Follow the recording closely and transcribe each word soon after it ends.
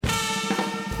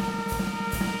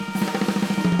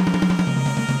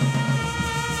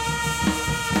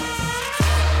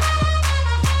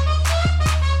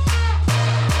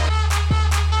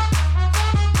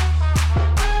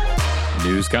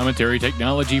commentary,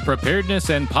 technology, preparedness,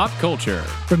 and pop culture.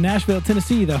 From Nashville,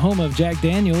 Tennessee, the home of Jack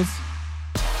Daniels.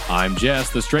 I'm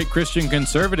Jess, the straight Christian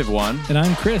conservative one. And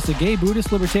I'm Chris, a gay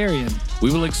Buddhist libertarian.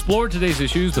 We will explore today's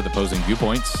issues with opposing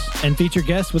viewpoints. And feature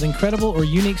guests with incredible or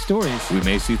unique stories. We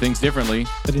may see things differently.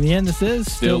 But in the end, this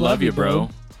is Still Love You,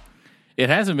 Bro. It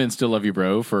hasn't been Still Love You,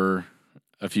 Bro for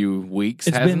a few weeks,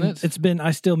 hasn't it? It's been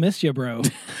I Still Miss You, Bro.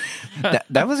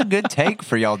 That was a good take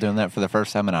for y'all doing that for the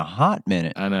first time in a hot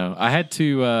minute. I know. I had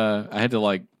to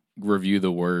like review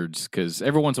the words because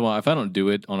every once in a while, if I don't do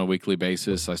it on a weekly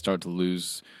basis, I start to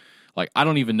lose. Like, I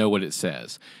don't even know what it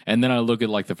says. And then I look at,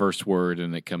 like, the first word,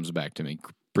 and it comes back to me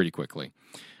pretty quickly.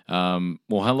 Well,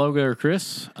 hello there,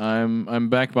 Chris. I'm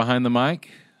back behind the mic,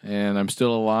 and I'm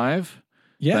still alive,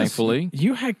 yes, thankfully.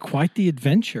 You had quite the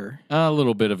adventure. A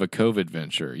little bit of a COVID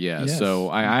venture, yeah. Yes. So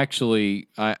I actually,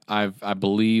 I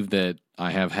believe that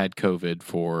I have had COVID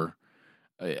for,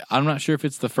 I'm not sure if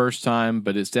it's the first time,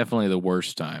 but it's definitely the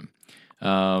worst time.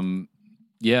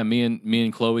 Yeah, me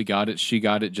and Chloe got it. She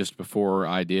got it just before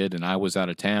I did, and I was out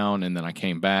of town, and then I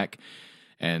came back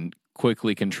and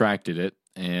quickly contracted it.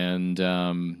 And,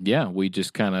 yeah, we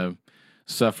just kind of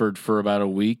suffered for about a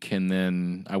week, and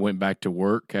then I went back to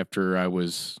work after I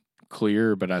was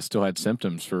clear, but I still had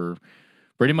symptoms for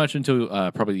pretty much until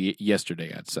probably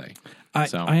yesterday, I'd say.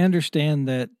 I understand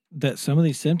that some of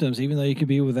these symptoms, even though you could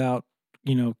be without,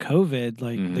 COVID,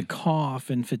 like the cough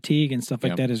and fatigue and stuff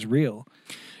like that is real.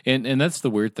 And that's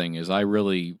the weird thing is I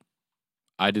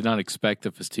did not expect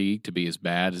the fatigue to be as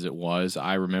bad as it was.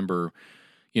 I remember,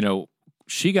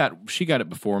 she got it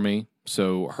before me,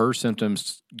 so her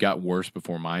symptoms got worse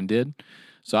before mine did.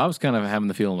 So I was kind of having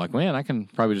the feeling like, man, I can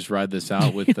probably just ride this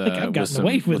out with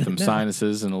with some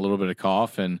sinuses and a little bit of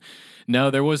cough. And no,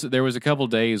 there was a couple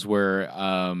days where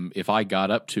if I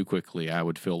got up too quickly, I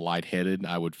would feel lightheaded.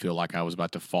 I would feel like I was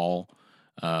about to fall.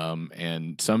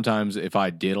 And sometimes if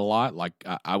I did a lot, like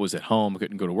I was at home,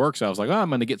 couldn't go to work, so I was like, I'm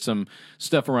going to get some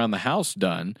stuff around the house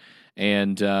done.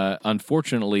 And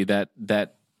unfortunately, that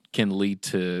can lead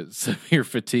to severe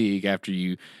fatigue after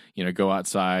you go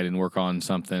outside and work on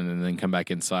something and then come back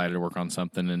inside to work on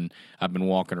something. And I've been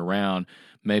walking around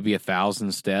maybe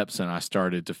 1,000 steps, and I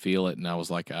started to feel it, and I was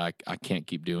like, I can't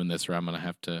keep doing this, or I'm going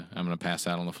to pass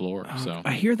out on the floor. So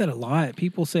I hear that a lot.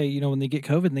 People say, when they get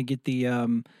COVID and they get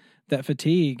the that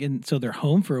fatigue, and so they're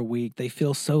home for a week, they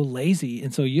feel so lazy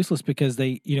and so useless because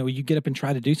they, you get up and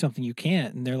try to do something you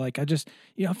can't, and they're like, I just,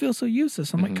 I feel so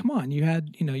useless. I'm like, come on, you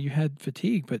had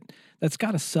fatigue, but that's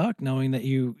got to suck knowing that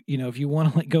if you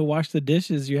want to go wash the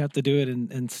dishes, you have to do it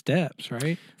in steps,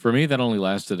 right? For me, that only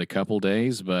lasted a couple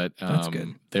days, but that's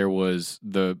good. There was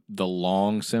the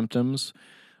long symptoms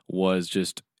was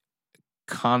just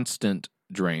constant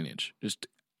drainage, just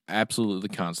absolutely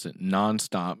constant,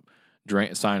 nonstop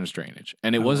sinus drainage.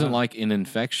 And it wasn't like an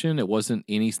infection. It wasn't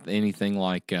anything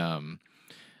like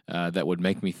that would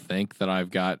make me think that I've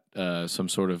got some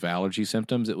sort of allergy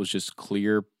symptoms. It was just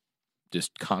clear,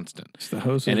 just constant. It's the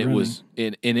hose and running.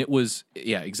 it was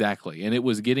yeah, exactly. And it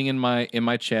was getting in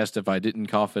my chest if I didn't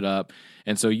cough it up.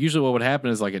 And so usually what would happen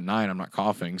is like at night I'm not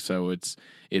coughing, so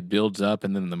it builds up,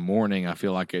 and then in the morning I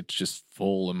feel like it's just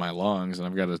full in my lungs, and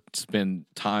I've got to spend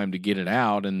time to get it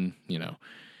out, and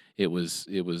It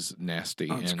was nasty.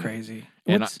 Oh, it's crazy.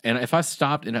 And if I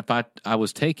stopped, and if I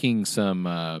was taking some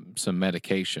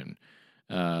medication,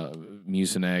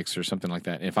 Mucinex or something like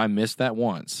that, and if I missed that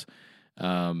once,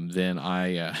 then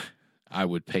I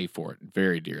would pay for it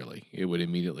very dearly. It would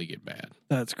immediately get bad.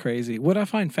 That's crazy. What I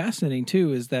find fascinating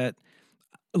too is that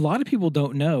a lot of people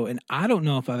don't know, and I don't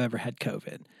know if I've ever had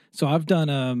COVID. So I've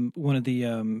done one of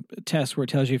the tests where it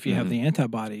tells you if you have the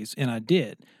antibodies, and I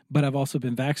did, but I've also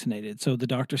been vaccinated. So the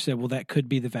doctor said, well, that could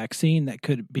be the vaccine, that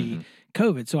could be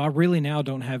COVID. So I really now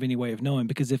don't have any way of knowing,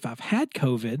 because if I've had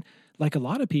COVID, like a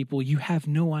lot of people, you have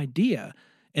no idea.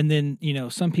 And then,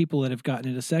 some people that have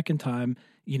gotten it a second time,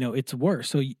 it's worse.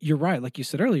 So you're right. Like you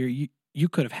said earlier, you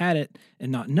could have had it and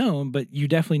not known, but you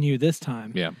definitely knew this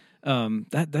time. Yeah.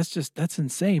 That's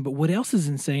insane. But what else is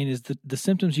insane is the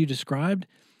symptoms you described.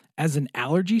 As an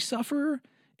allergy sufferer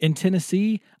in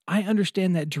Tennessee, I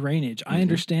understand that drainage. I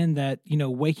understand that,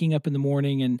 waking up in the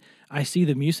morning and I see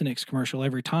the Mucinex commercial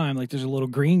every time, like there's a little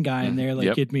green guy in there,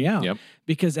 like, get me out. Yep.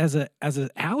 Because as an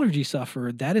allergy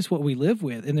sufferer, that is what we live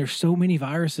with. And there's so many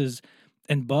viruses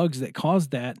and bugs that cause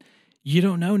that. You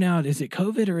don't know now, is it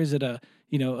COVID or is it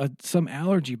some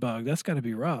allergy bug? That's got to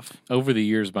be rough. Over the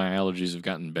years, my allergies have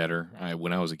gotten better.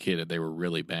 When I was a kid, they were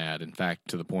really bad. In fact,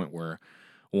 to the point where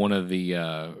one of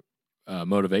the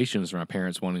motivations for my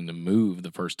parents wanting to move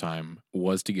the first time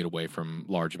was to get away from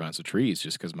large amounts of trees,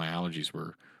 just because my allergies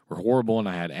were horrible, and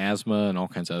I had asthma and all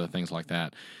kinds of other things like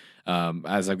that.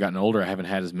 As I've gotten older, I haven't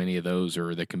had as many of those,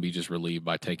 or that can be just relieved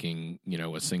by taking,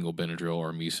 a single Benadryl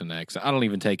or Mucinex. I don't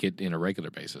even take it in a regular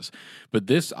basis. But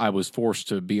this, I was forced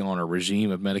to be on a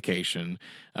regime of medication.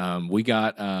 We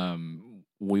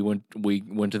went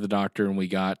to the doctor and we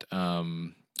got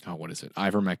what is it?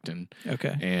 Ivermectin.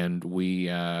 Okay. And we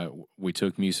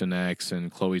took Mucinex,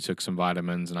 and Chloe took some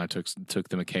vitamins, and I took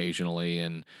them occasionally,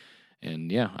 and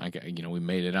yeah, we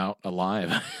made it out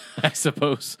alive, I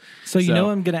suppose. So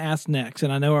I'm going to ask next,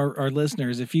 and I know our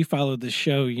listeners, if you follow the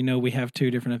show, we have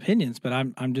two different opinions, but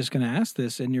I'm just going to ask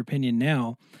this in your opinion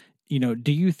now.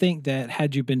 Do you think that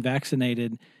had you been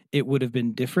vaccinated, it would have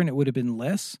been different? It would have been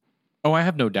less? Oh, I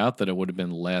have no doubt that it would have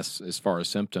been less as far as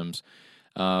symptoms.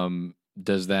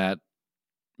 Does that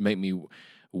make me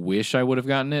wish I would have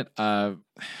gotten it? I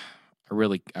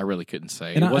really couldn't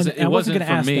say. And it wasn't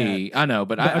for me. That. I know,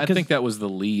 but I think that was the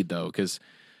lead though, because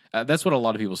that's what a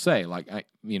lot of people say. Like I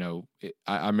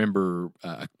remember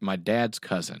my dad's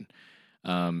cousin.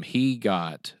 He's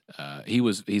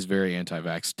very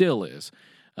anti-vax, still is.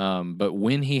 But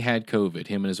when he had COVID,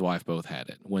 him and his wife both had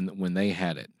it. When they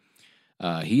had it,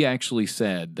 he actually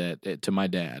said that to my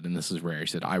dad, and this is rare. He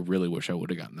said, "I really wish I would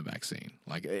have gotten the vaccine,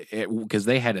 because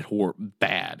they had it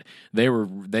bad.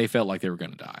 They felt like they were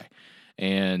going to die,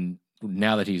 and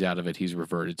now that he's out of it, he's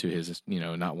reverted to his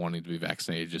not wanting to be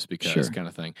vaccinated just because kind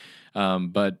of thing.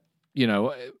 But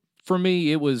for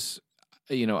me, it was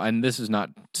and this is not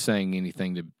saying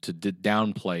anything to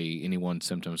downplay anyone's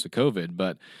symptoms of COVID,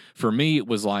 but for me, it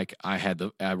was like I had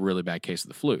a really bad case of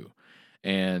the flu,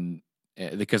 and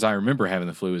because I remember having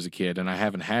the flu as a kid, and I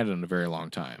haven't had it in a very long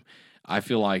time. I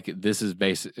feel like this is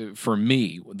basic for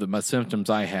me. My symptoms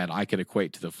I had, I could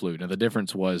equate to the flu. Now the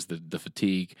difference was the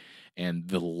fatigue and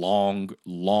the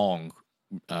long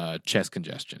chest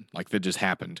congestion, like that just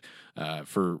happened. I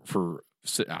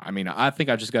think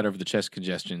I just got over the chest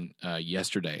congestion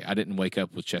yesterday. I didn't wake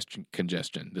up with chest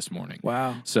congestion this morning.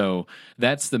 Wow! So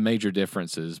that's the major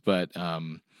differences. But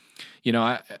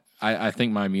I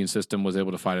think my immune system was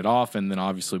able to fight it off, and then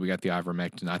obviously we got the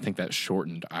ivermectin. I think that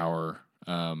shortened our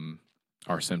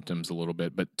symptoms a little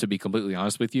bit. But to be completely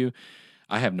honest with you,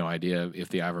 I have no idea if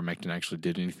the ivermectin actually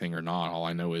did anything or not. All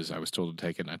I know is I was told to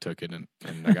take it, and I took it, and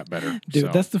I got better.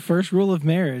 Dude, that's the first rule of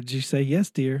marriage. You say, yes,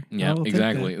 dear. Yeah,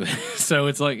 exactly. So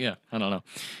it's like, yeah, I don't know.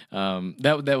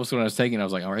 That was when I was taking it. I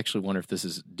was like, I actually wonder if this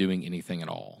is doing anything at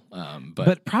all.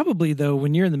 But probably, though,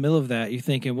 when you're in the middle of that, you're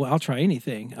thinking, well, I'll try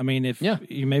anything. I mean,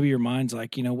 maybe your mind's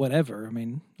like, whatever. I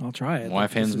mean, I'll try it.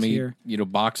 Wife hands me,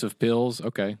 box of pills.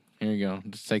 Okay. Here you go.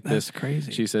 Just take this. That's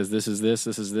crazy. She says, this is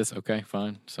this. Okay,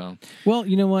 fine. So, well,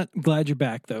 you know what? Glad you're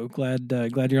back, though. Glad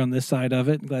you're on this side of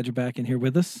it. Glad you're back in here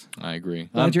with us. I agree.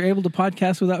 Glad you're able to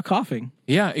podcast without coughing.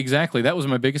 Yeah, exactly. That was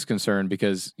my biggest concern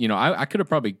because, I could have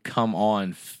probably come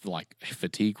on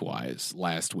fatigue-wise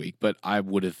last week, but I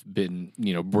would have been,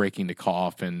 breaking the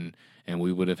cough and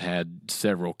we would have had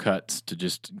several cuts to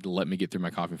just let me get through my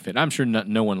coughing fit. I'm sure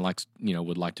no one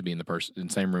would like to be in the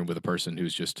same room with a person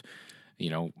who's just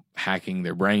hacking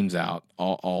their brains out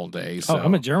all day. So,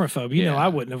 I'm a germaphobe. I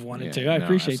wouldn't have wanted to. I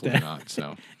appreciate that. Not,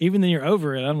 so. Even then you're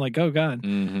over it, I'm like, oh, God.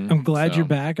 Mm-hmm. I'm glad you're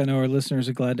back. I know our listeners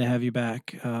are glad to have you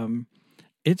back.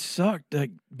 It sucked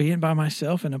being by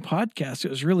myself in a podcast. It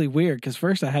was really weird because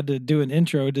first I had to do an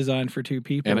intro designed for two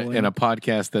people. And a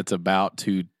podcast that's about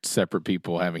two separate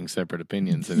people having separate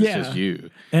opinions, and it's just you.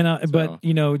 And But,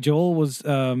 Joel was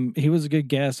he was a good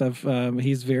guest.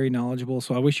 He's very knowledgeable,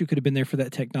 so I wish you could have been there for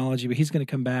that technology, but he's going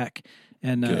to come back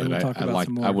and we'll talk about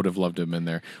some more. I would have loved to have been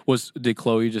there. Did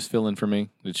Chloe just fill in for me?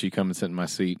 Did she come and sit in my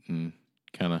seat and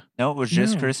kind of? No, it was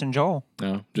just Chris and Joel.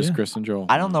 No, just Chris and Joel.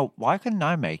 I don't know. Why couldn't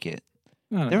I make it?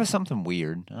 There was something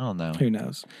weird. I don't know. Who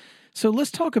knows? So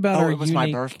let's talk about our it was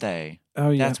my birthday. Oh,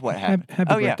 yeah. That's what happened.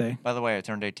 Happy birthday. Yeah. By the way, I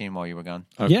turned 18 while you were gone.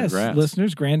 Oh, yes, congrats.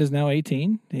 Listeners, Grant is now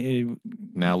 18.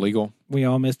 Now legal. We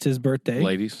all missed his birthday.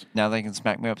 Ladies. Now they can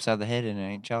smack me upside the head and it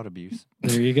ain't child abuse.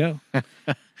 There you go.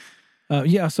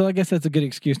 So I guess that's a good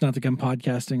excuse not to come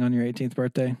podcasting on your 18th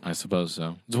birthday. I suppose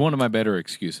so. It's one of my better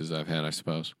excuses I've had, I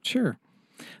suppose. Sure.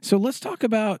 So let's talk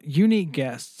about unique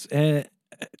guests.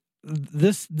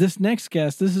 This next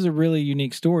guest, this is a really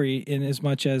unique story in as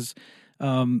much as,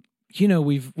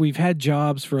 we've had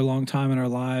jobs for a long time in our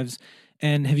lives.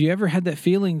 And have you ever had that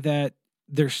feeling that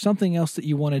there's something else that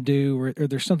you want to do or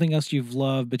there's something else you've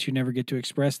loved, but you never get to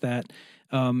express that?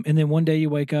 And then one day you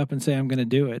wake up and say, I'm going to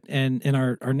do it. And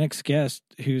our next guest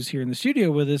who's here in the studio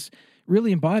with us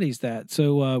really embodies that.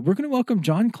 So we're going to welcome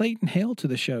John Clayton Hale to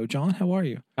the show. John, how are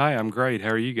you? Hi, I'm great. How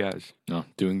are you guys? Oh,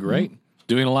 doing great. Mm-hmm.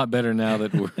 Doing a lot better now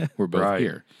that we're both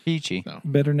here. Peachy. So.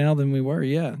 Better now than we were,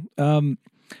 yeah.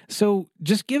 So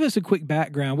just give us a quick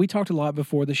background. We talked a lot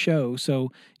before the show,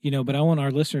 so, but I want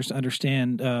our listeners to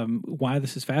understand why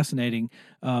this is fascinating.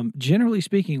 Generally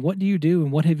speaking, what do you do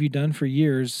and what have you done for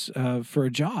years for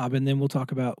a job? And then we'll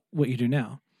talk about what you do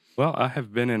now. Well, I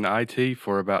have been in IT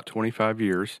for about 25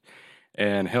 years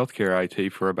and healthcare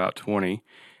IT for about 20.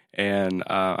 And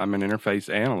I'm an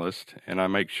interface analyst, and I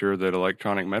make sure that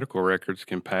electronic medical records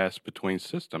can pass between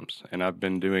systems. And I've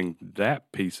been doing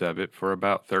that piece of it for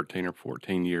about 13 or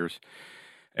 14 years.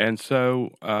 And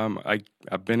so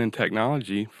I've been in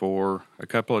technology for a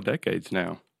couple of decades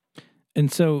now. And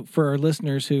so for our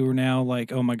listeners who are now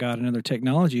like, oh my God, another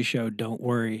technology show, don't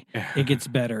worry, it gets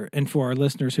better. And for our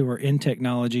listeners who are in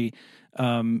technology,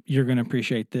 you're going to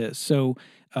appreciate this. So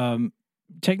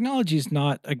technology is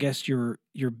not, I guess, your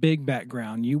big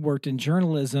background. You worked in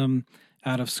journalism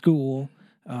out of school.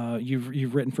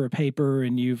 You've written for a paper,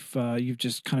 and you've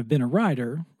just kind of been a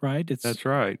writer, right? That's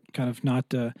right. Kind of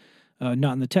not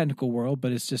in the technical world,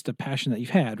 but it's just a passion that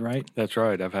you've had, right? That's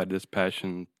right. I've had this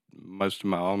passion most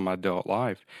of all my adult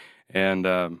life, and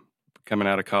coming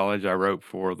out of college, I wrote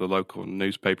for the local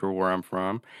newspaper where I'm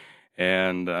from,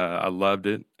 and I loved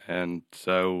it, and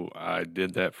so I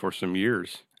did that for some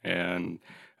years. And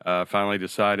finally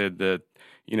decided that,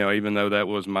 even though that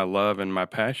was my love and my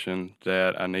passion,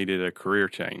 that I needed a career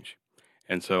change.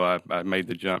 And so I made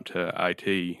the jump to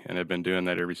IT and have been doing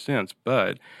that ever since.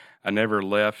 But I never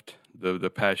left the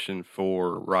passion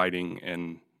for writing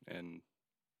and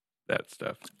that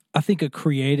stuff. I think a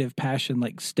creative passion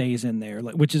stays in there,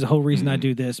 which is the whole reason I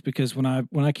do this, because when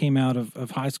I came out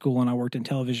of high school and I worked in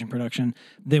television production,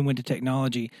 then went to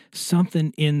technology,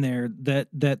 something in there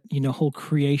that whole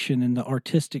creation and the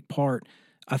artistic part,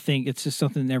 I think it's just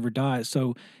something that never dies.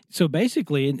 So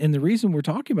basically, and the reason we're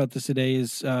talking about this today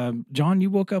is, John, you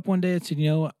woke up one day and said,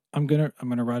 I'm gonna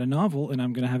write a novel and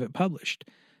I'm gonna have it published,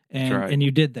 and That's right. And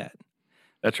you did that.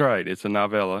 That's right. It's a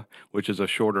novella, which is a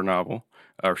shorter novel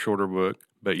or shorter book.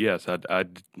 But yes, I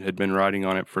had been writing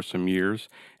on it for some years,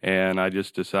 and I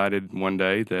just decided one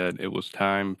day that it was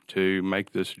time to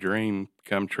make this dream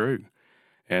come true.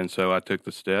 And so I took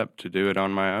the step to do it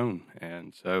on my own,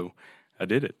 and so I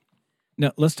did it.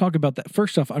 Now, let's talk about that.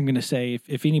 First off, I'm going to say,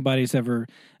 if anybody's ever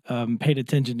paid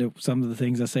attention to some of the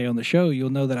things I say on the show,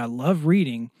 you'll know that I love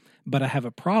reading, but I have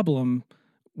a problem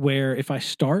where if I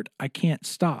start, I can't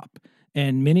stop.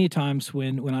 And many times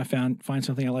when I find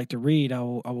something I like to read, I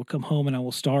will come home and I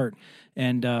will start.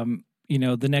 And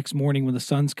the next morning when the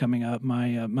sun's coming up,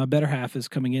 my better half is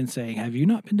coming in saying, "Have you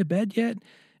not been to bed yet?"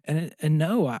 And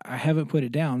no, I haven't put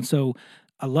it down. So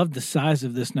I love the size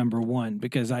of this, number one,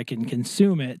 because I can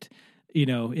consume it, in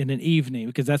an evening.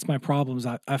 Because that's my problem. Is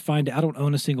I find I don't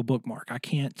own a single bookmark. I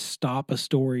can't stop a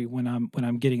story when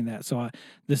I'm getting that. So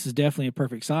this is definitely a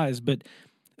perfect size. But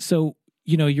so.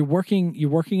 You're working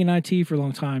in IT for a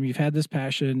long time. You've had this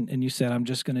passion and you said, I'm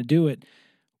just going to do it.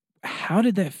 How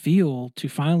did that feel to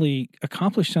finally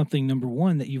accomplish something, number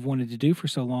one, that you've wanted to do for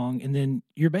so long? And then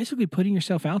you're basically putting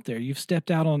yourself out there. You've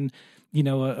stepped out on,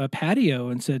 a patio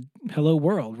and said, hello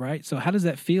world, right? So how does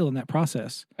that feel in that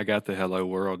process? I got the hello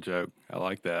world joke. I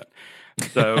like that.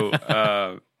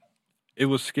 So it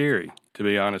was scary, to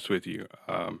be honest with you.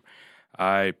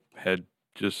 I had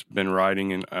just been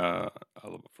writing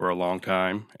for a long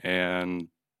time and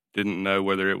didn't know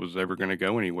whether it was ever going to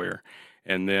go anywhere.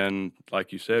 And then,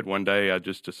 like you said, one day I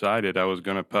just decided I was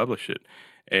going to publish it.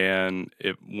 And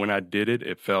when I did it,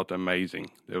 it felt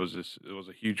amazing. It was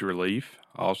a huge relief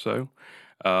also.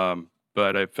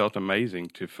 But it felt amazing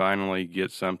to finally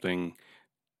get something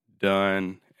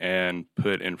done and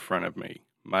put in front of me.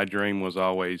 My dream was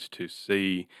always to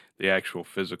see the actual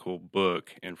physical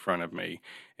book in front of me.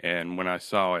 And when I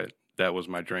saw it, that was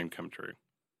my dream come true.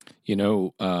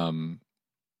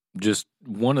 Just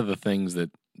one of the things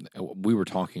that we were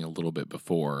talking a little bit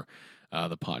before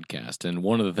the podcast, and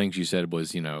one of the things you said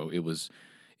was, it was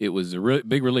a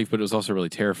big relief, but it was also really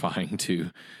terrifying to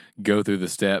go through the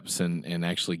steps and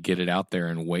actually get it out there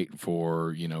and wait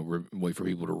for wait for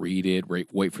people to read it,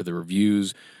 wait for the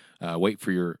reviews, wait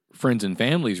for your friends and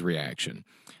family's reaction.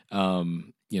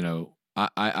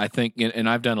 I think, and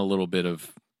I've done a little bit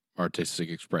of artistic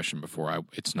expression before.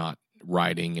 It's not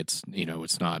writing. It's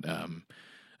not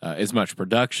as much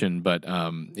production, but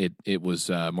it was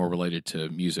more related to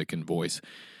music and voice.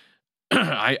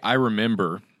 I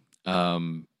remember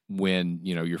when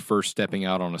you're first stepping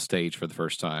out on a stage for the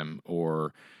first time,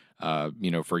 or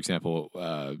for example,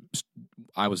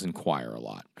 I was in choir a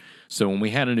lot. So when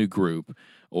we had a new group,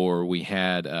 or we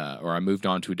had, or I moved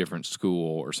on to a different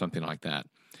school or something like that,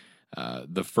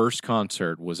 the first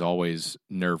concert was always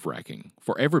nerve wracking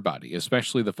for everybody,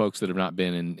 especially the folks that have not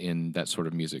been in that sort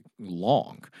of music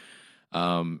long.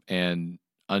 And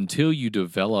until you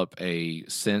develop a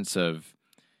sense of,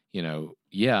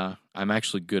 yeah, I'm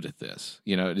actually good at this.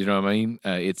 You know what I mean?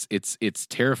 It's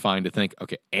terrifying to think,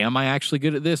 okay, am I actually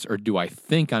good at this, or do I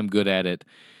think I'm good at it?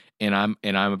 And am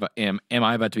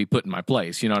I about to be put in my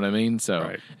place? You know what I mean?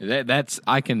 So Right. that's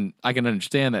I can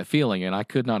understand that feeling, and I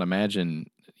could not imagine,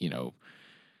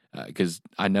 because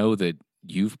I know that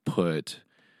you've put,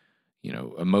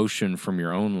 emotion from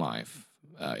your own life,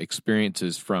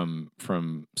 experiences from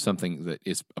something that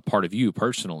is a part of you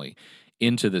personally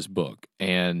into this book,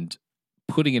 and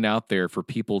putting it out there for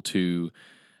people to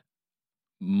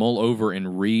mull over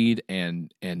and read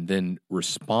and then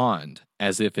respond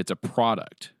as if it's a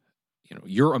product.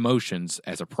 Your emotions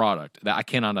as a product. That I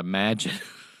cannot imagine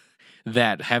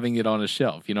that having it on a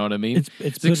shelf. You know what I mean? It's put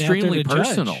out there extremely to judge.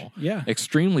 personal. Yeah.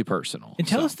 Extremely personal. And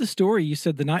tell So, us the story you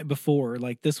said the night before.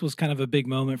 Like, this was kind of a big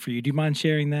moment for you. Do you mind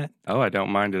sharing that? Oh, I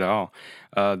don't mind at all.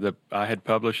 I had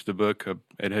published the book.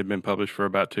 It had been published for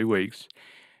about 2 weeks,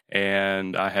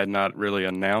 and I had not really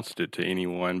announced it to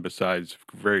anyone besides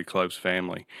very close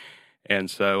family.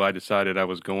 And so I decided I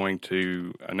was going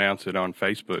to announce it on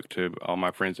Facebook to all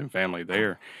my friends and family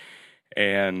there.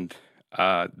 And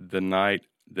the night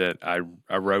that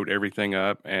I wrote everything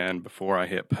up, and before I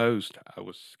hit post, I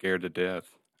was scared to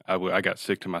death. I got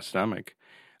sick to my stomach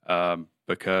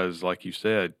because, like you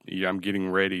said, I'm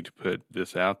getting ready to put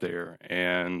this out there,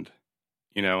 and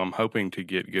I'm hoping to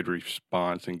get good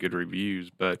response and good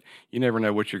reviews, but you never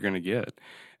know what you're going to get.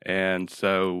 And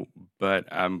so, but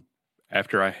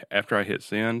after I hit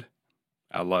send,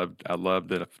 I loved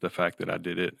the fact that I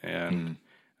did it, and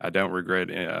I don't regret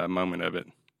a moment of it.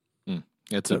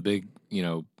 it's a big,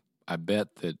 I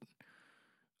bet that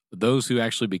those who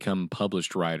actually become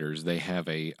published writers, they have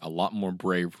a lot more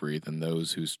bravery than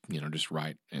those who, just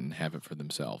write and have it for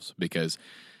themselves. Because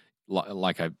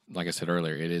like I said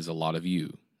earlier, it is a lot of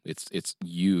you. It's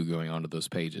you going onto those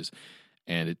pages,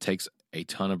 and it takes a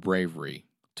ton of bravery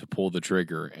to pull the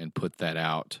trigger and put that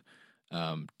out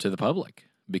to the public,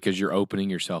 because you're opening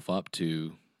yourself up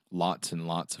to lots and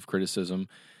lots of criticism.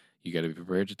 You got to be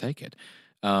prepared to take it.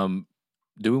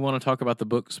 Do we want to talk about the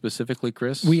book specifically,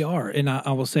 Chris? We are. And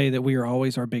I will say that we are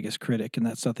always our biggest critic. And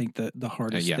that's, I think, the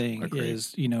hardest thing agreed.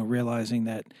 is, realizing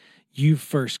that you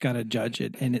first got to judge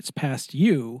it, and it's past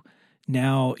you.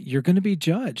 Now you're going to be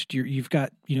judged. You've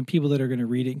got, people that are going to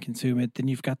read it and consume it. Then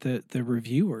you've got the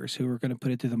reviewers who are going to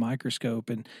put it through the microscope.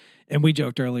 And we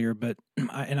joked earlier, but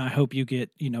I hope you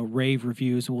get, rave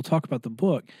reviews, and we'll talk about the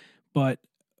book. But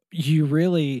you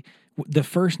really, the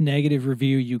first negative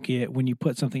review you get when you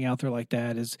put something out there like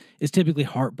that is typically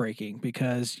heartbreaking,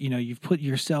 because, you've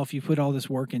put all this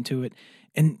work into it,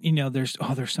 and, there's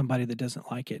somebody that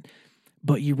doesn't like it.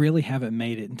 But you really haven't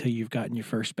made it until you've gotten your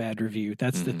first bad review.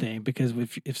 That's the thing, because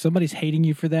if somebody's hating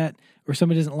you for that, or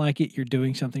somebody doesn't like it, you're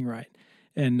doing something right.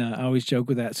 And I always joke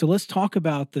with that. So let's talk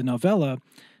about the novella.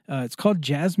 It's called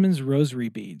Jasmine's Rosary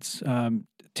Beads.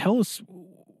 Tell us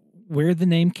where the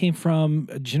name came from,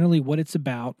 generally what it's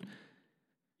about.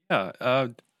 Yeah,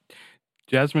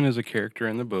 Jasmine is a character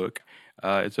in the book.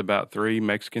 It's about 3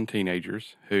 Mexican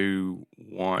teenagers who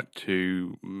want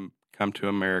to come to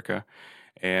America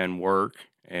and work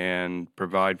and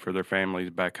provide for their families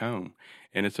back home.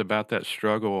 And it's about that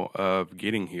struggle of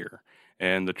getting here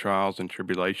and the trials and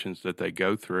tribulations that they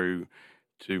go through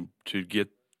to get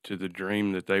to the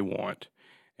dream that they want.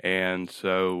 And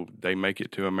so they make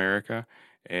it to America,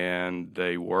 and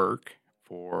they work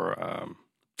for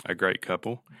a great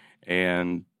couple,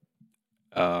 and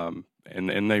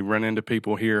they run into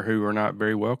people here who are not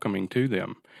very welcoming to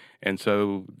them. And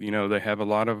so, they have a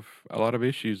lot of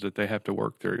issues that they have to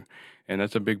work through, and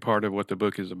that's a big part of what the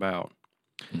book is about.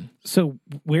 So,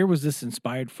 where was this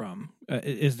inspired from?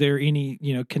 Is there any,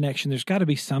 connection? There's got to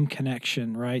be some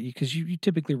connection, right? Because you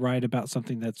typically write about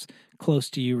something that's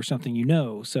close to you or something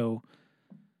So,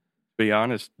 To be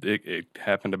honest, it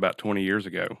happened about 20 years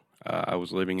ago. I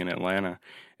was living in Atlanta,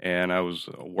 and I was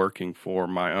working for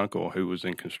my uncle who was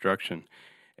in construction,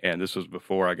 and this was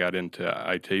before I got into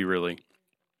IT, really.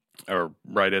 Or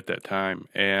right at that time.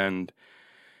 And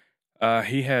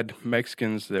he had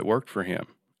Mexicans that worked for him.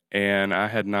 And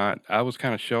I was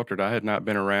kind of sheltered. I had not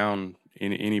been around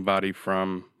anybody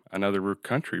from another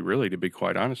country, really, to be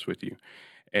quite honest with you.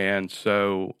 And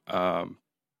so I'm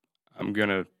going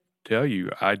to tell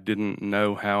you, I didn't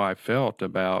know how I felt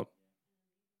about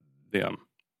them.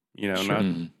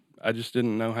 Sure. I just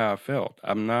didn't know how I felt.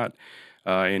 I'm not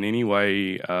in any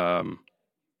way,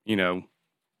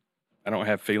 don't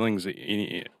have feelings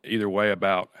either way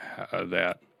about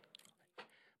that.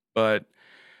 But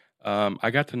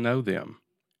I got to know them,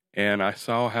 and I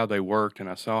saw how they worked, and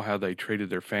I saw how they treated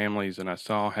their families, and I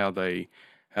saw how they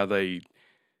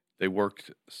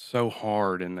worked so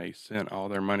hard, and they sent all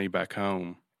their money back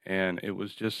home, and it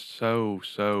was just so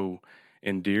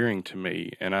endearing to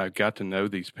me. And I got to know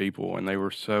these people, and they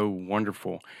were so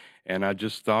wonderful. And I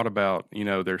just thought about,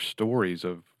 their stories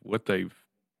of what they've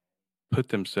put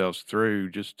themselves through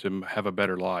just to have a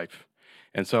better life.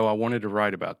 And so I wanted to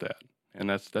write about that. And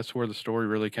that's where the story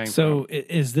really came from. So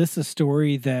is this a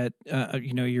story that,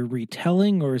 you're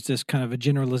retelling, or is this kind of a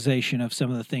generalization of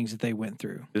some of the things that they went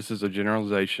through? This is a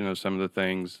generalization of some of the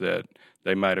things that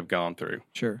they might have gone through.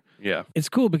 Sure. Yeah. It's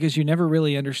cool because you never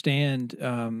really understand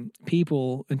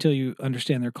people until you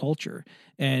understand their culture.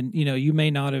 And, you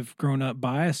may not have grown up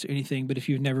biased or anything, but if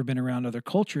you've never been around other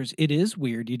cultures, it is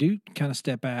weird. You do kind of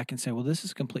step back and say, well, this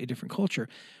is a completely different culture.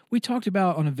 We talked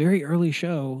about on a very early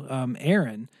show,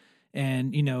 Aaron,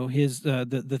 and his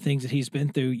the things that he's been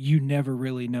through. You never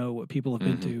really know what people have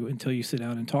been through until you sit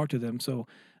down and talk to them. So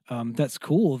that's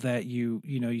cool that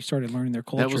you started learning their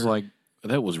culture.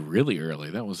 That was really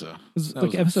early. That was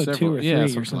episode 2 or 3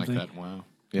 or something like that. Wow.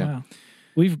 Yeah. Wow.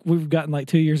 We've gotten like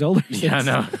 2 years older I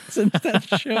know. since that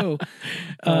show.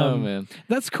 Oh man,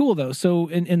 that's cool though. So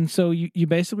so you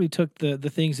basically took the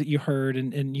things that you heard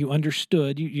and you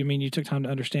understood. You took time to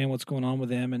understand what's going on with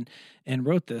them and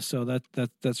wrote this. So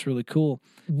that's really cool.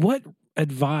 What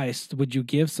advice would you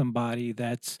give somebody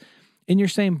that's in your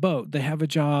same boat? They have a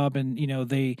job and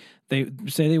they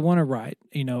say they want to write,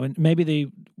 and maybe they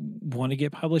want to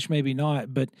get published, maybe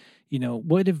not, but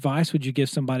what advice would you give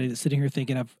somebody that's sitting here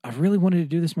thinking, I've really wanted to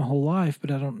do this my whole life,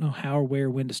 but I don't know how or where,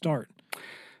 when to start?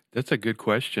 That's a good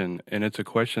question, and it's a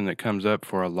question that comes up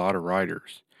for a lot of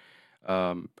writers.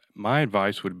 My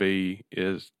advice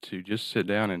is to just sit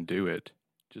down and do it.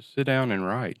 Just sit down and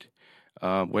write.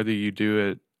 Whether you do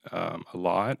it a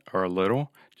lot or a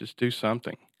little, just do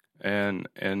something. And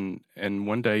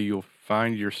one day you'll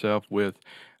find yourself with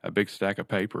a big stack of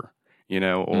paper,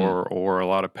 or a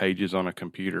lot of pages on a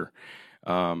computer.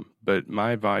 But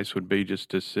my advice would be just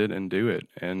to sit and do it.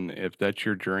 And if that's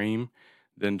your dream,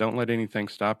 then don't let anything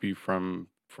stop you from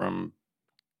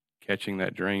catching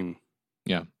that dream.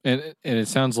 Yeah. And it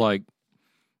sounds like,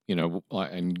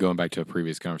 and going back to a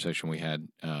previous conversation we had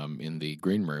in the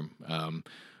green room,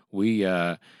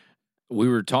 we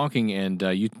were talking, and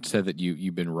you said that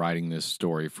you've been writing this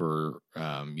story for,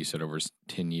 you said over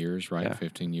 10 years, right? Yeah.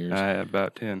 15 years?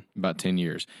 About 10. About 10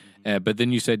 years. But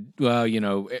then you said, well,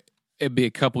 it'd be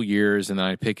a couple years, and then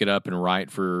I'd pick it up and write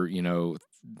for,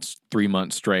 3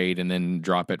 months straight and then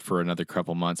drop it for another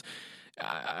couple months.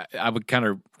 I would kind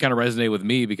of resonate with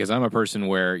me because I'm a person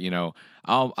where,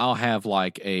 I'll have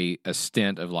like a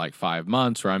stint of like 5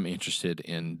 months where I'm interested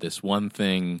in this one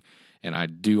thing, and I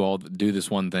do this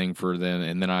one thing for then,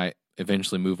 and then I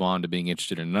eventually move on to being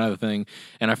interested in another thing.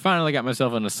 And I finally got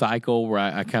myself in a cycle where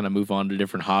I kind of move on to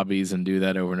different hobbies and do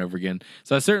that over and over again.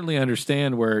 So I certainly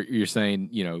understand where you're saying,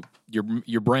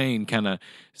 your brain kind of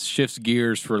shifts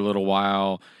gears for a little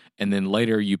while, and then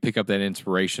later you pick up that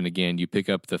inspiration again. You pick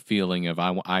up the feeling of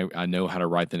I know how to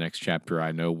write the next chapter.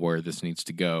 I know where this needs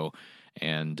to go,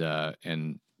 and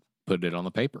put it on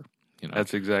the paper.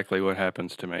 That's exactly what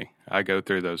happens to me. I go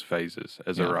through those phases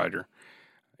as a writer.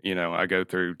 I go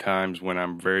through times when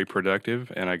I'm very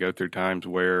productive, and I go through times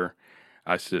where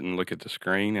I sit and look at the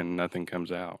screen and nothing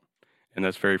comes out, and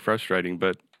that's very frustrating.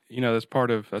 But that's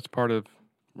part of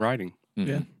writing. Mm-hmm.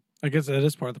 Yeah, I guess that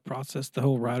is part of the process. The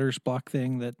whole writer's block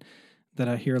thing that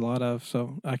I hear a lot of.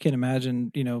 So I can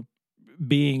imagine,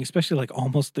 being especially like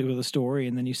almost through the story,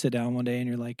 and then you sit down one day and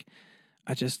you're like,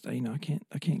 I just, I can't.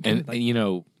 Get and it.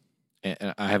 Like,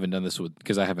 and I haven't done this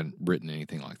because I haven't written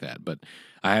anything like that, but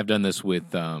I have done this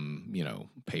with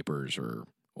papers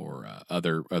or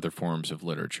other forms of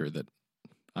literature that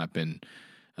I've been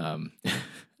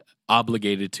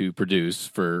obligated to produce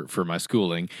for my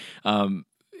schooling. Have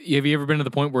you ever been to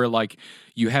the point where like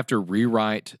you have to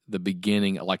rewrite the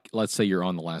beginning? Like, let's say you're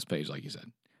on the last page, like you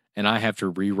said, and I have to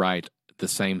rewrite the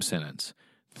same sentence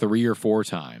 3 or 4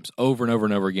 times over and over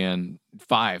and over again,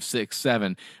 5, 6,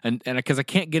 7, and because I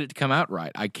can't get it to come out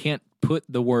right. I can't put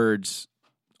the words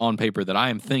on paper that I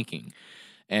am thinking,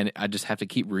 and I just have to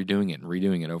keep redoing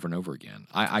it over and over again.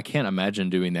 I can't imagine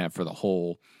doing that for the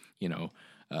whole,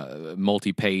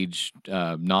 multi-page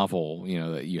novel,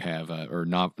 that you have, or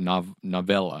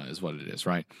novella is what it is,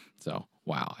 right? So,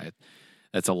 wow,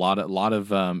 that's a lot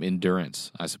of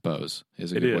endurance, I suppose,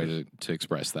 is a good way to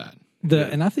express that.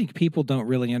 And I think people don't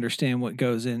really understand what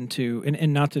goes into,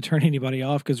 and not to turn anybody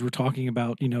off because we're talking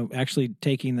about, actually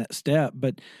taking that step.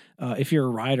 But if you're a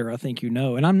writer, I think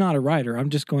and I'm not a writer, I'm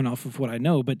just going off of what I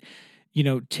know. But,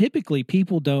 typically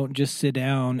people don't just sit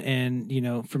down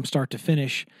and, from start to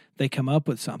finish, they come up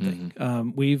with something.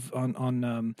 We've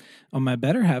on my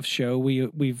Better Half show,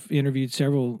 we've interviewed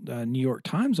several New York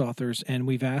Times authors, and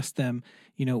we've asked them,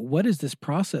 what is this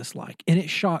process like? And it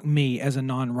shocked me as a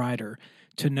non-writer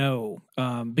to know,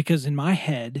 because in my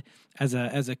head, as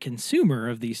a consumer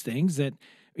of these things, that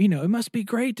it must be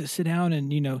great to sit down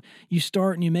and you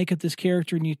start and you make up this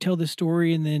character and you tell this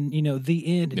story and then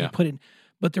the end and you put it.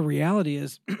 But the reality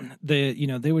is,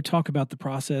 they would talk about the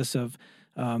process of,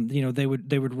 they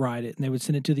would write it and they would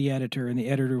send it to the editor, and the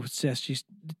editor would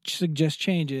suggest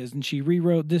changes, and she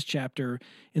rewrote this chapter,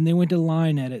 and they went to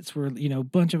line edits where a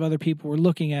bunch of other people were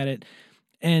looking at it.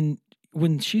 And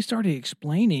when she started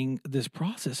explaining this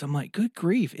process, I'm like, good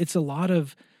grief, it's a lot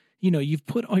of, you've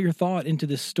put all your thought into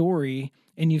this story,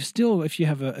 and you've still, if you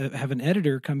have an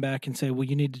editor come back and say, well,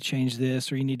 you need to change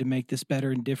this or you need to make this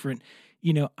better and different,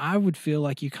 I would feel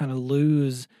like you kind of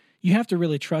lose. You have to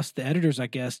really trust the editors, I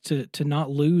guess, to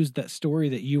not lose that story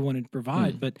that you wanted to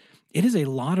provide. But it is a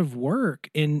lot of work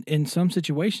in some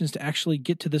situations to actually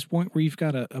get to this point where you've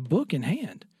got a book in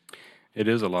hand. It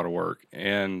is a lot of work,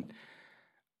 and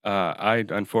I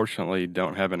unfortunately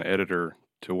don't have an editor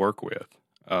to work with,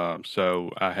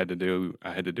 so I had to do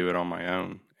it on my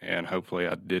own, and hopefully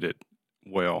I did it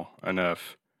well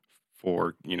enough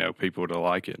for people to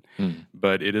like it.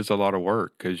 But it is a lot of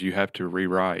work because you have to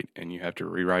rewrite, and you have to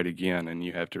rewrite again, and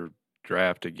you have to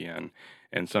draft again,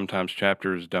 and sometimes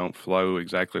chapters don't flow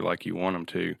exactly like you want them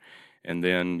to, and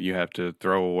then you have to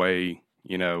throw away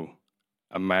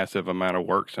a massive amount of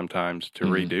work sometimes to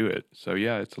redo it. So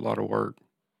yeah, it's a lot of work.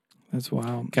 That's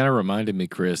wild. Kind of reminded me,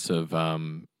 Chris, of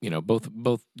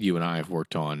both you and I have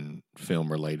worked on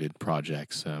film related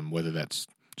projects, whether that's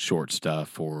short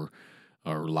stuff or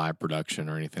live production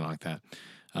or anything like that.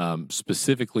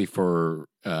 Specifically for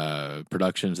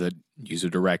productions that use a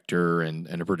director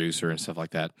and a producer and stuff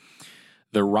like that.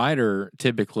 The writer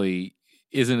typically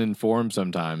isn't informed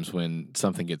sometimes when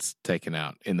something gets taken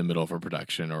out in the middle of a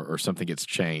production or something gets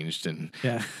changed, and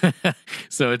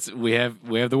so we have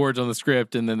the words on the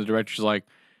script, and then the director's like,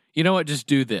 you know what, just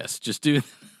do this,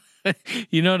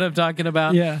 you know what I'm talking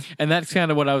about? Yeah. And that's kind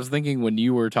of what I was thinking when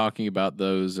you were talking about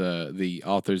those the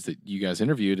authors that you guys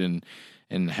interviewed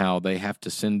and how they have to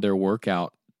send their work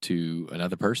out to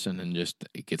another person, and just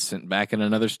it gets sent back in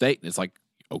another state, and it's like,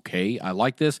 okay, I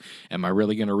like this. Am I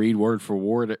really going to read word for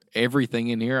word everything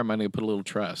in here? Am I going to put a little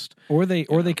trust? Or they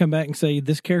come back and say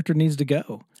this character needs to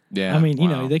go. Yeah, I mean,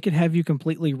 wow. they could have you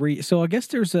completely So I guess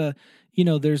there's a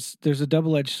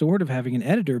double-edged sword of having an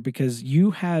editor, because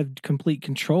you have complete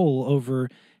control over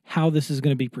how this is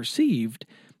going to be perceived,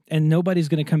 and nobody's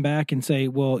going to come back and say,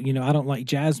 well, I don't like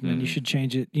Jasmine. You should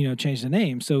change it. Change the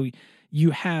name. So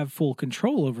you have full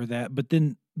control over that, but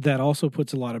then that also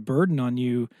puts a lot of burden on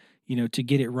you. To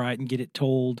get it right and get it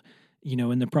told,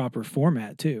 in the proper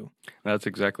format too. That's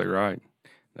exactly right.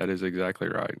 That is exactly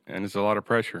right. And it's a lot of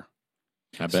pressure.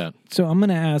 I bet. So I'm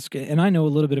going to ask, and I know a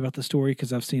little bit about the story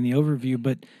because I've seen the overview,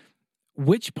 but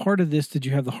which part of this did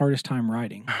you have the hardest time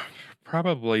writing?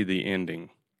 Probably the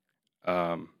ending.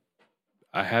 I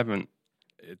haven't,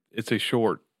 it's a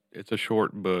short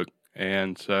book.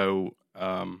 And so,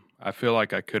 I feel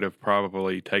like I could have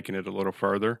probably taken it a little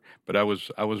further, but I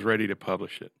was ready to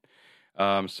publish it.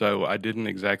 So I didn't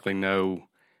exactly know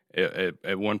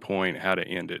at one point how to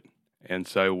end it, and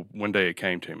so one day it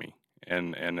came to me,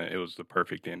 and it was the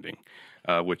perfect ending,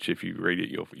 which if you read it,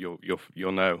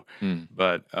 you'll know.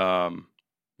 But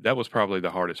that was probably the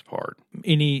hardest part.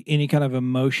 Any kind of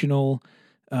emotional,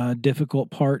 difficult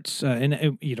parts,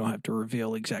 and you don't have to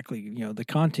reveal exactly the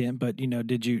content, but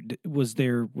was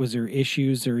there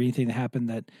issues or anything that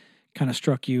happened that kind of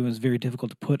struck you as very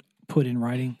difficult to put in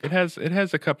writing? It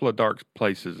has a couple of dark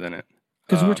places in it,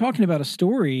 because we're talking about a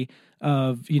story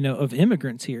of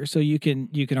immigrants here, so you can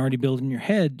already build in your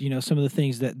head some of the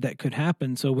things that could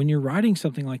happen. So when you're writing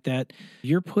something like that,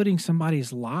 you're putting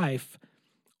somebody's life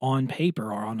on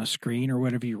paper or on a screen or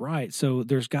whatever you write. So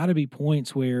there's got to be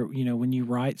points where when you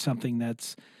write something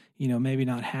that's maybe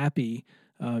not happy,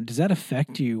 does that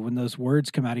affect you when those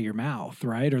words come out of your mouth,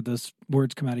 right, or those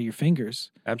words come out of your fingers?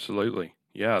 Absolutely.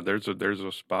 Yeah, there's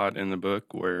a spot in the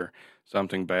book where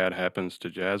something bad happens to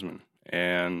Jasmine,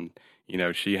 and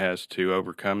she has to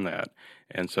overcome that,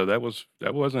 and so that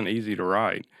wasn't easy to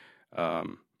write.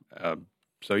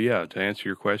 So yeah, to answer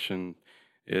your question,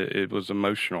 it was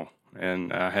emotional,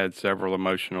 and I had several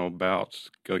emotional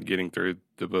bouts getting through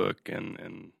the book,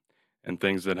 and and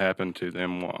things that happened to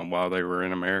them while they were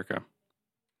in America.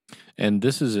 And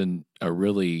this is a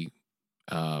really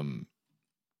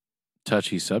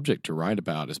touchy subject to write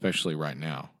about, especially right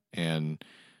now. And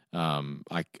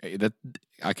I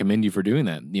commend you for doing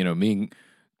that. You know,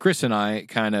 Chris and I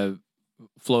kind of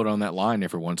float on that line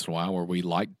every once in a while where we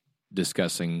like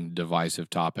discussing divisive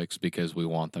topics because we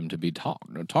want them to be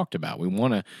talked about. We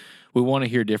want to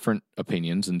hear different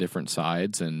opinions and different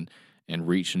sides and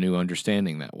reach a new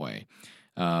understanding that way.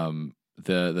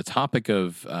 The topic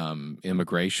of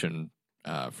immigration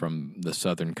from the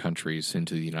southern countries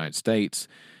into the United States,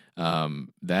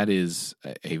 that is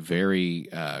a very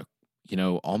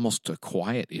almost a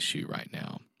quiet issue right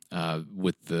now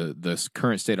with the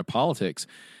current state of politics.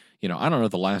 You know, I don't know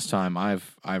the last time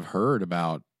I've heard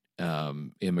about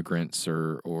immigrants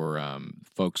or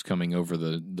folks coming over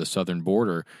the southern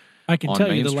border. I can tell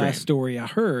you the mainstream. last story I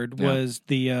heard was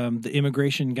the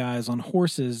immigration guys on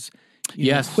horses.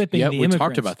 Whipping the we immigrants.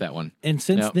 talked about that one. And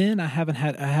since then, I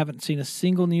haven't seen a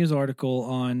single news article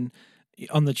on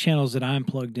the channels that I'm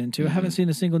plugged into. I haven't seen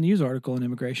a single news article on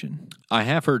immigration. I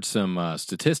have heard some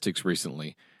statistics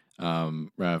recently. And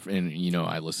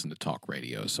I listen to talk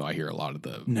radio, so I hear a lot of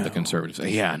the conservatives.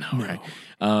 Yeah, I know,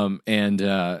 right?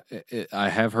 I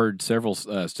have heard several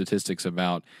statistics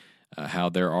about how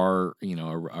there are,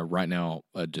 right now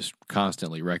just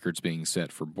constantly records being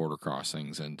set for border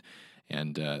crossings, and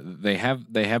they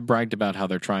have bragged about how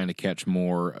they're trying to catch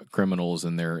more criminals,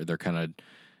 and they're kind of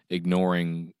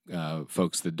ignoring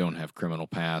folks that don't have criminal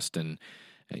past, and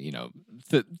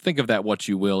think of that what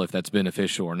you will, if that's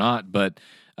beneficial or not, but.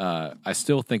 I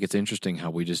still think it's interesting how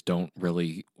we just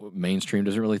mainstream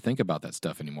doesn't really think about that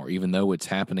stuff anymore, even though it's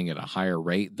happening at a higher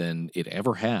rate than it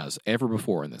ever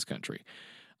before in this country.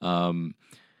 Something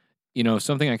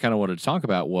I kind of wanted to talk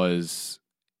about was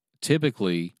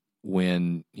typically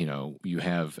when, you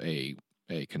have a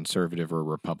conservative or a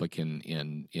Republican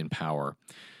in power,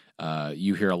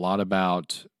 you hear a lot of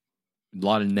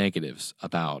negatives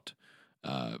about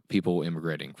people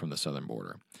immigrating from the southern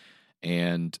border.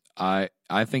 And I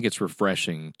think it's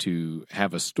refreshing to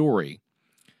have a story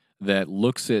that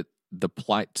looks at the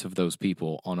plights of those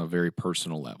people on a very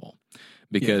personal level.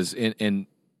 Because, and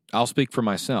I'll speak for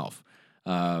myself,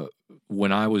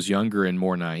 when I was younger and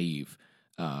more naive,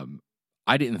 I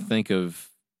didn't think of,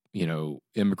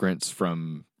 immigrants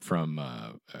from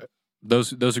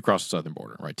those across the southern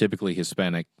border, right? Typically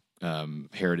Hispanic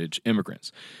heritage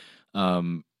immigrants.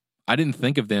 I didn't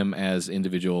think of them as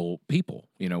individual people.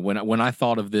 When I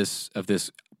thought of this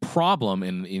problem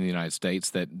in the United States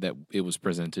that it was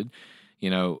presented,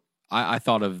 I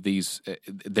thought of these.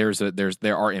 There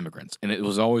are immigrants, and it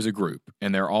was always a group,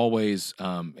 and they're always.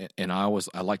 And I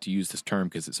like to use this term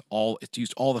because it's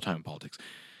used all the time in politics.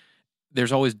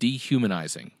 There's always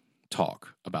dehumanizing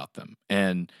talk about them,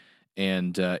 and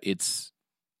I've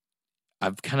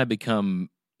kind of become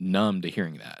numb to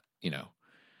hearing that,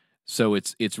 So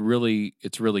it's really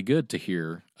good to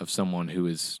hear of someone who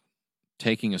is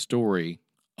taking a story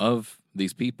of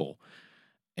these people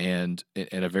and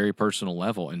at a very personal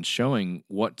level and showing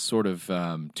what sort of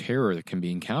terror that can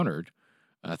be encountered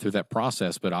through that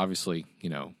process, but obviously,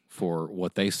 for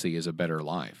what they see as a better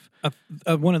life.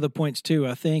 One of the points too,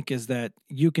 I think, is that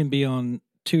you can be on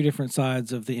two different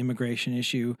sides of the immigration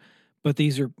issue, but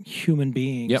these are human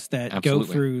beings that absolutely.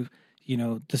 go through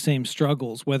the same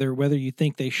struggles, whether you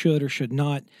think they should or should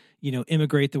not,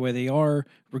 immigrate the way they are,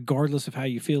 regardless of how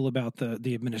you feel about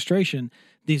the administration.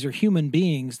 These are human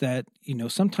beings that,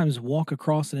 sometimes walk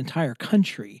across an entire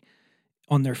country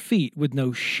on their feet with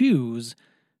no shoes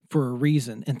for a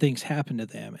reason, and things happen to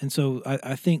them. And so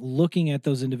I think looking at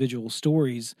those individual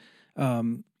stories,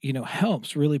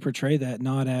 helps really portray that,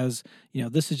 not as,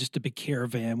 this is just a big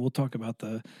caravan. We'll talk about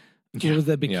it was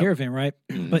that big caravan, right?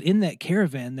 But in that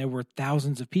caravan, there were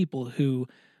thousands of people who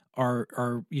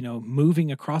are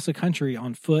moving across a country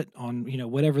on foot, on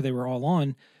whatever they were all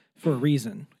on, for a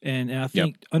reason. And I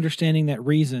think understanding that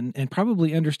reason and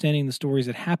probably understanding the stories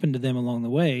that happened to them along the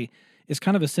way is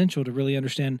kind of essential to really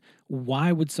understand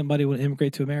why would somebody want to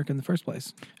immigrate to America in the first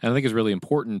place. And I think it's really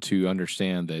important to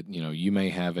understand that you may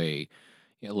have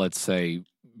let's say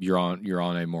you're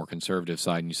on a more conservative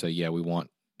side and you say, we want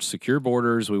secure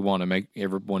borders. We want to make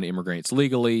everyone immigrates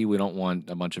legally. We don't want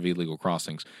a bunch of illegal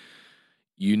crossings.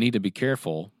 You need to be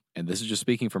careful, and this is just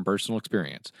speaking from personal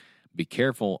experience. Be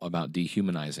careful about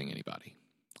dehumanizing anybody.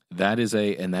 That's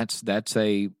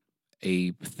a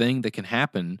thing that can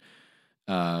happen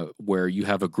where you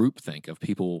have a groupthink of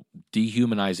people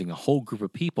dehumanizing a whole group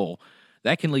of people.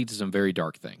 That can lead to some very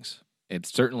dark things. It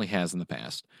certainly has in the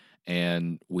past.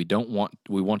 And we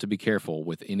want to be careful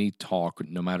with any talk,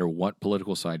 no matter what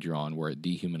political side you're on, where it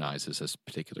dehumanizes this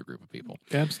particular group of people.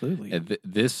 Absolutely.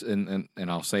 And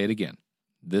and I'll say it again.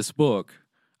 This book,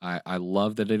 I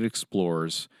love that it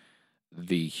explores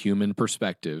the human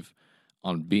perspective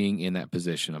on being in that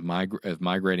position of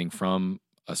migrating from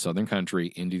a southern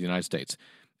country into the United States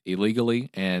illegally,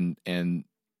 and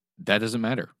that doesn't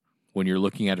matter when you're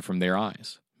looking at it from their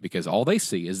eyes, because all they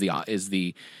see is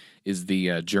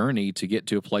the journey to get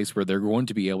to a place where they're going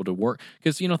to be able to work.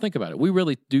 Because, think about it. We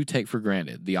really do take for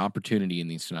granted the opportunity in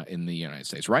the United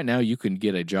States. Right now, you can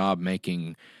get a job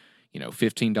making,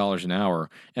 $15 an hour,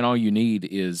 and all you need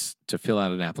is to fill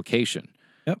out an application.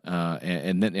 Yep.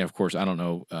 And then, of course, I don't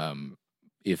know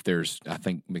if I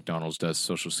think McDonald's does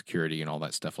Social Security and all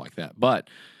that stuff like that. But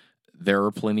there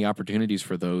are plenty of opportunities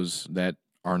for those that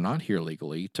are not here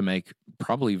legally to make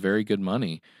probably very good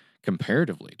money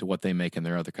comparatively to what they make in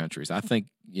their other countries. I think,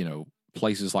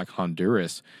 places like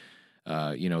Honduras,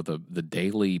 the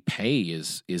daily pay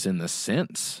is in the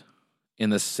cents,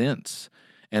 and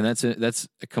that's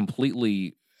a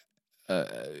completely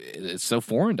it's so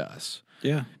foreign to us.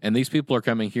 Yeah. And these people are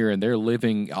coming here and they're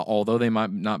living, although they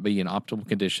might not be in optimal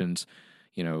conditions,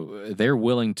 they're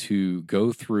willing to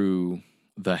go through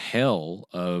the hell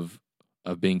of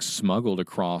being smuggled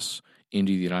across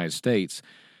into the United States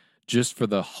just for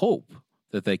the hope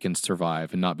that they can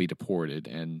survive and not be deported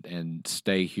and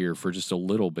stay here for just a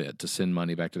little bit to send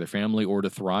money back to their family or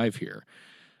to thrive here.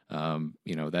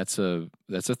 That's a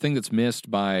thing that's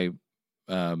missed by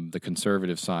the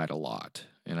conservative side a lot.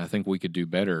 And I think we could do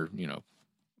better,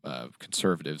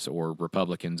 conservatives or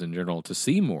Republicans in general, to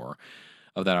see more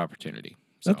of that opportunity.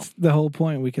 So. That's the whole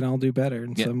point. We can all do better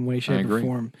in some way, shape, or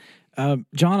form.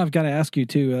 John, I've got to ask you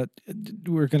too.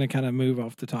 We're going to kind of move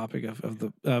off the topic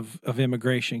of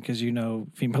immigration, because if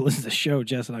you listen to the show,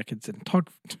 Jess and I could sit and talk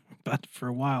about it for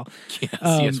a while.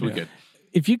 Yes, we could.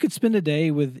 If you could spend a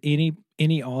day with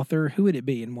any author, who would it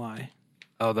be and why?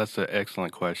 Oh, that's an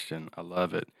excellent question. I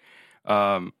love it.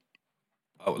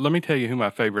 Let me tell you who my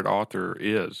favorite author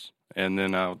is, and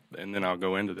then I'll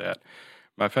go into that.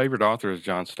 My favorite author is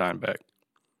John Steinbeck,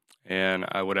 and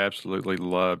I would absolutely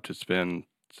love to spend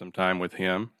some time with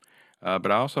him.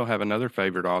 But I also have another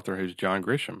favorite author who's John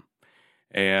Grisham,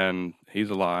 and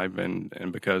he's alive,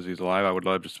 and because he's alive, I would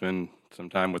love to spend some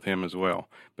time with him as well.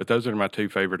 But those are my two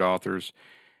favorite authors,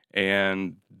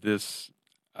 and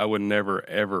I would never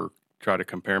ever try to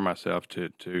compare myself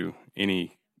to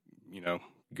any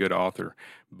good author,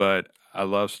 but I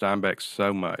love Steinbeck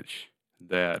so much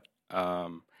that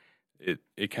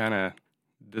it kind of,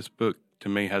 this book to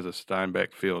me has a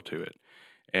Steinbeck feel to it,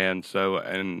 and so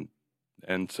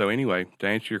anyway, to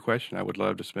answer your question, I would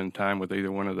love to spend time with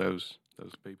either one of those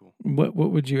people. What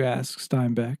would you ask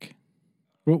Steinbeck?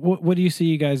 What do you see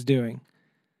you guys doing?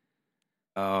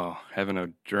 Oh, having a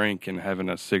drink and having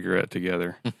a cigarette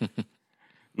together.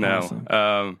 No,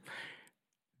 Awesome.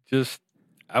 Just.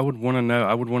 I would want to know.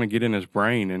 I would want to get in his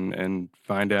brain and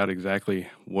find out exactly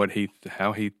what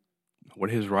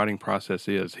his writing process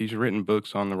is. He's written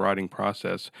books on the writing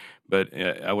process, but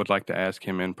I would like to ask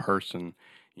him in person,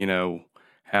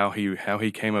 how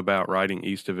he came about writing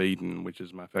East of Eden, which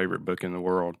is my favorite book in the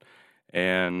world,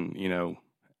 and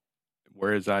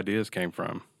where his ideas came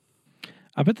from.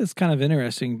 I bet that's kind of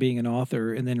interesting, being an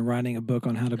author and then writing a book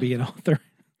on how to be an author.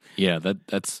 Yeah,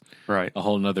 that's right. A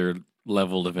whole nother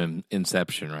level of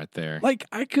inception right there. Like,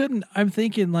 I'm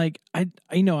thinking, like,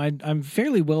 I'm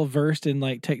fairly well versed in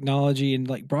like technology and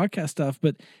like broadcast stuff,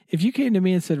 but if you came to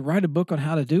me and said, write a book on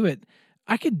how to do it,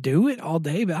 I could do it all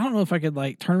day, but I don't know if I could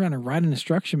like turn around and write an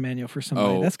instruction manual for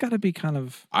somebody. That's got to be kind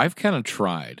of... I've kind of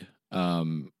tried.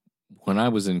 When I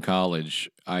was in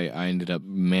college, I ended up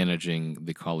managing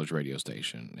the college radio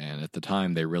station, and at the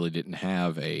time they really didn't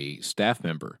have a staff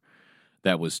member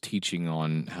that was teaching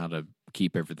on how to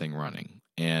keep everything running.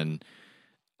 And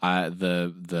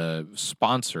the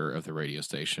sponsor of the radio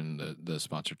station, the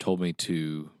sponsor told me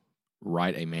to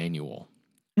write a manual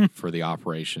for the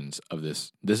operations of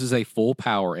this. This is a full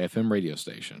power FM radio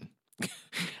station.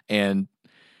 And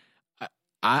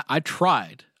I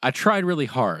tried really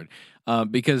hard,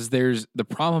 because the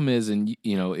problem is, and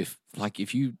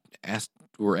if you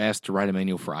were asked to write a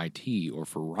manual for IT or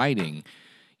for writing,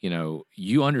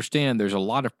 you understand there's a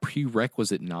lot of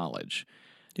prerequisite knowledge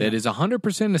that is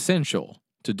 100% essential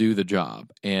to do the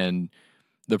job. And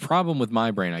the problem with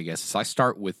my brain, I guess, is I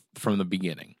start from the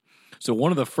beginning. So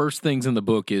one of the first things in the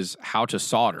book is how to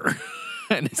solder.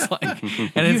 And it's like,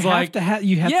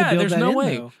 you have to build there's that no in,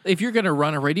 way. though. If you're going to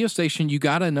run a radio station, you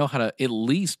got to know how to at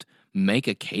least make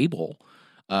a cable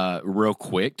real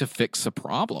quick to fix a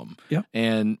problem. Yep.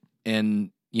 And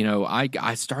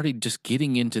I started just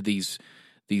getting into these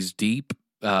deep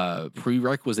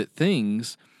prerequisite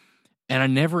things, and I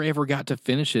never ever got to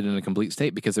finish it in a complete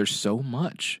state because there's so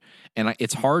much, and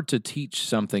it's hard to teach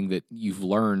something that you've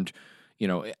learned.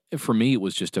 For me, it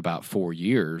was just about 4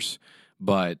 years,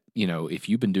 but if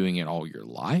you've been doing it all your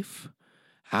life,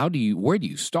 where do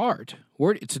you start?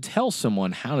 To tell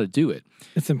someone how to do it?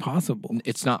 It's impossible.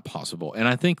 It's not possible, and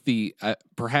I think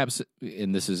perhaps,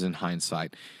 and this is in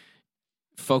hindsight,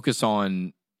 focus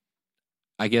on,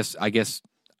 I guess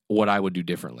what I would do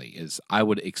differently is I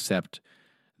would accept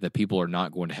that people are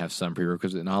not going to have some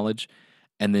prerequisite knowledge,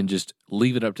 and then just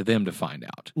leave it up to them to find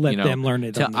out. Let them learn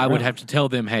it. I would have to tell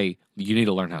them, hey, you need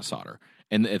to learn how to solder,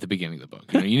 and at the beginning of the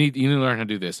book, you need to learn how to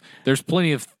do this. There's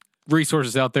plenty of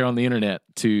resources out there on the internet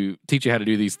to teach you how to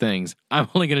do these things. I'm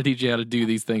only going to teach you how to do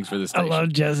these things for this station. I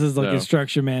love Jess's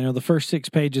instruction manual. The first 6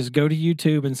 pages, go to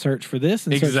YouTube and search for this,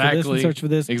 and search for this, and search for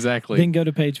this. Exactly. Then go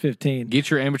to page 15. Get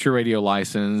your amateur radio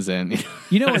license, and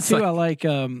you know what too? I like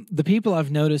the people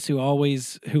I've noticed who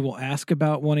will ask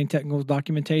about wanting technical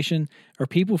documentation are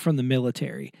people from the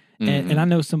military. And I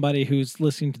know somebody who's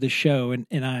listening to the show,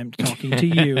 and I'm talking to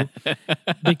you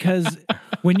because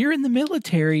when you're in the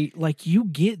military, like, you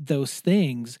get those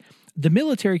things. The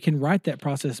military can write that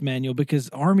process manual because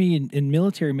Army and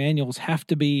military manuals have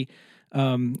to be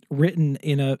written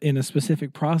in a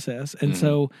specific process. And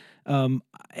so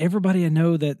everybody I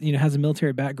know that has a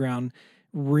military background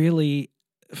really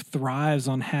thrives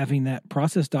on having that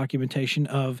process documentation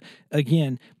of,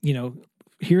 again,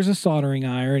 here's a soldering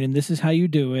iron and this is how you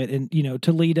do it. And,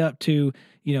 to lead up to,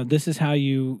 this is how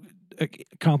you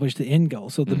accomplish the end goal.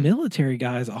 So the military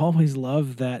guys always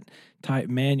love that type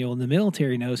manual, and the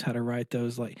military knows how to write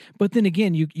those. But then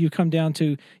again, you come down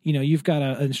to, you've got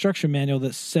an instruction manual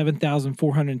that's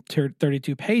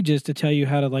 7,432 pages to tell you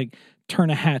how to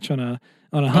turn a hatch on a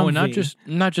Humvee. Oh, and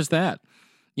not just that.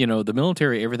 The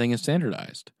military, everything is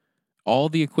standardized. All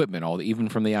the equipment, even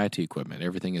from the IT equipment,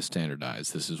 everything is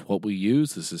standardized. This is what we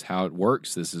use. This is how it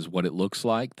works. This is what it looks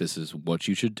like. This is what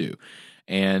you should do.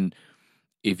 And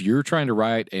if you're trying to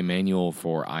write a manual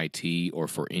for IT or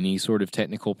for any sort of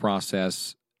technical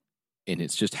process, and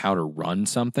it's just how to run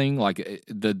something, like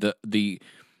the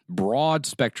broad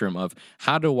spectrum of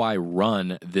how do I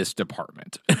run this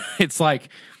department? It's like,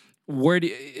 where do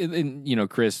you,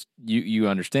 Chris, you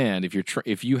understand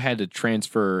if you had to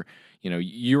transfer.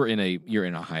 You're in a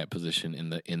high up position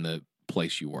in the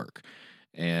place you work,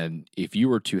 and if you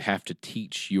were to have to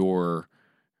teach your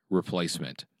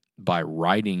replacement by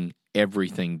writing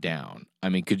everything down, I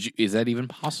mean, is that even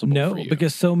possible? No, for you?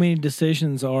 Because so many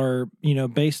decisions are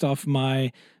based off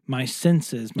my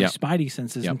senses, my spidey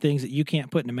senses, and things that you can't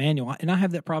put in a manual. And I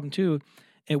have that problem too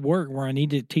at work where I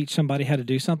need to teach somebody how to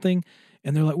do something,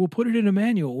 and they're like, "Well, put it in a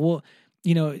manual." Well,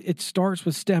 it starts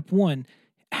with step 1.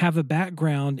 Have a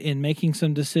background in making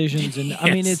some decisions, and I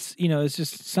mean, it's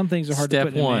just some things are hard to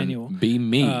put in a manual. Step 1, be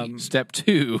me. Step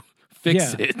 2,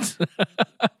 fix it.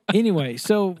 Anyway,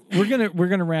 so we're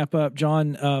gonna wrap up,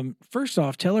 John. First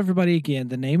off, tell everybody again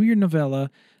the name of your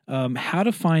novella, how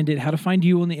to find it, how to find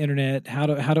you on the internet, how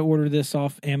to order this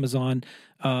off Amazon,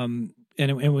 and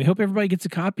we hope everybody gets a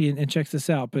copy and checks this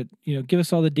out. But give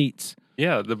us all the deets.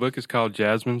 Yeah, the book is called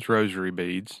Jasmine's Rosary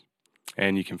Beads.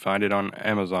 And you can find it on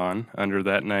Amazon under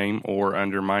that name or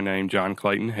under my name, John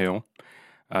Clayton Hill.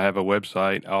 I have a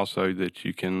website also that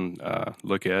you can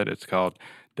look at. It's called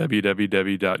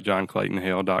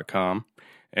www.johnclaytonhill.com.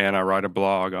 And I write a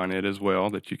blog on it as well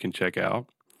that you can check out.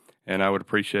 And I would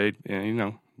appreciate,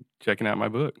 checking out my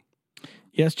book.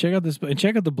 Yes, check out this book and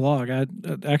check out the blog. I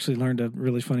actually learned a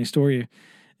really funny story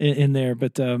in there,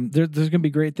 but there's going to be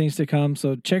great things to come.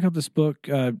 So check out this book.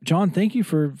 John, thank you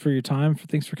for your time.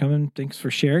 Thanks for coming. Thanks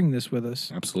for sharing this with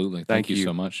us. Absolutely. Thank you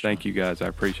so much. Thank you, guys. I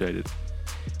appreciate it.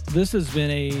 This has been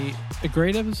a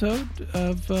great episode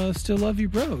of Still Love You,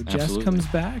 Bro. Jess comes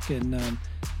back, and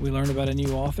we learn about a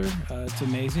new author. It's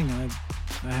amazing.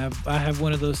 I have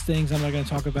one of those things I'm not going to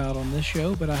talk about on this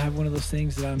show, but I have one of those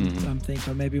things that I'm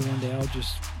thinking maybe one day I'll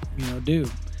just do.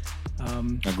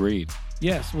 Agreed.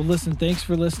 Yes. Well, listen, thanks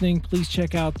for listening. Please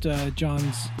check out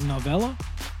John's novella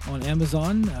on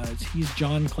Amazon. He's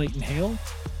John Clayton Hale.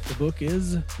 The book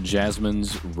is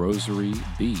Jasmine's Rosary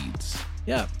Beads.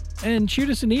 Yeah. And shoot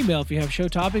us an email if you have show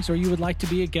topics or you would like to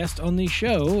be a guest on the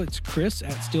show. It's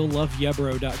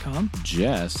Chris@stillloveyabro.com.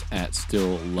 Jess at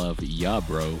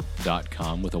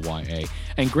stillloveyabro.com with a YA.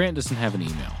 And Grant doesn't have an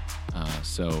email,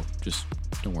 so just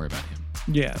don't worry about him.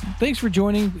 Yeah. Thanks for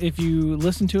joining. If you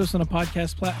listen to us on a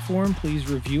podcast platform, please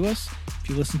review us. If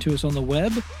you listen to us on the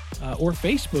web or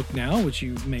Facebook now, which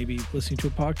you may be listening to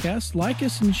a podcast, like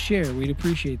us and share. We'd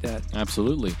appreciate that.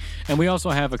 Absolutely. And we also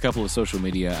have a couple of social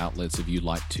media outlets if you'd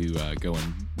like to go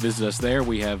and visit us there.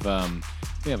 We have a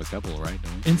couple, right?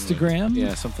 Don't we? Instagram.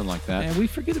 Yeah, something like that. And we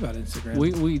forget about Instagram.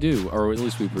 We do, or at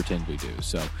least we pretend we do.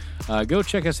 So go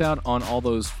check us out on all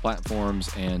those platforms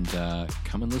and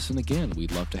come and listen again.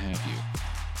 We'd love to have you.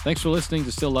 Thanks for listening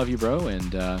to Still Love You, Bro,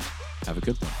 and have a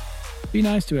good one. Be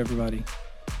nice to everybody.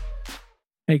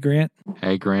 Hey, Grant.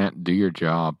 Hey, Grant, do your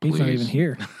job, please. He's not even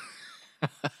here.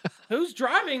 Who's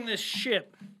driving this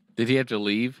ship? Did he have to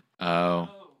leave? Oh,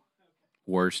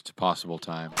 worst possible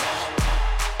time.